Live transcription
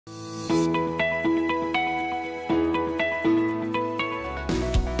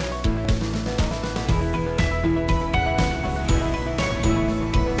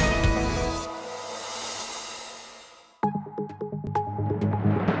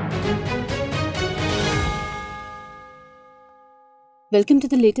Welcome to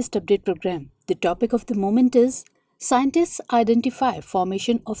the latest update program. The topic of the moment is Scientists identify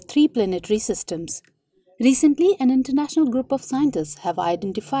formation of three planetary systems. Recently, an international group of scientists have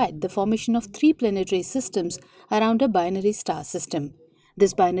identified the formation of three planetary systems around a binary star system.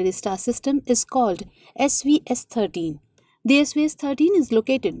 This binary star system is called SVS13. The SVS13 is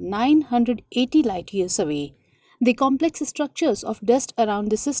located 980 light years away. The complex structures of dust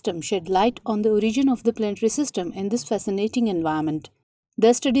around the system shed light on the origin of the planetary system in this fascinating environment.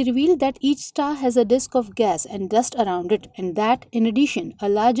 The study revealed that each star has a disk of gas and dust around it, and that, in addition, a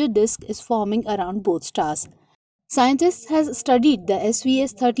larger disk is forming around both stars. Scientists have studied the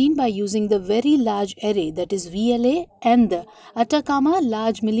SVS13 by using the Very Large Array, that is VLA, and the Atacama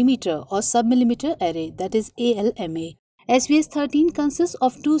Large Millimeter or Submillimeter Array, that is ALMA. SVS13 consists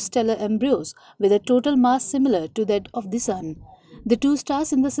of two stellar embryos with a total mass similar to that of the Sun. The two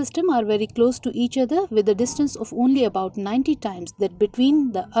stars in the system are very close to each other with a distance of only about 90 times that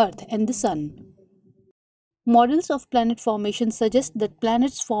between the Earth and the Sun. Models of planet formation suggest that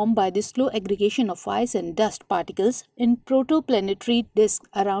planets form by the slow aggregation of ice and dust particles in protoplanetary disks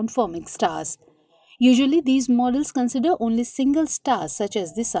around forming stars. Usually, these models consider only single stars such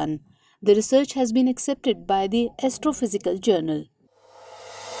as the Sun. The research has been accepted by the Astrophysical Journal.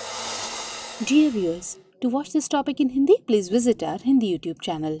 Dear viewers, to watch this topic in Hindi, please visit our Hindi YouTube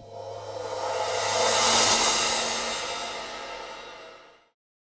channel.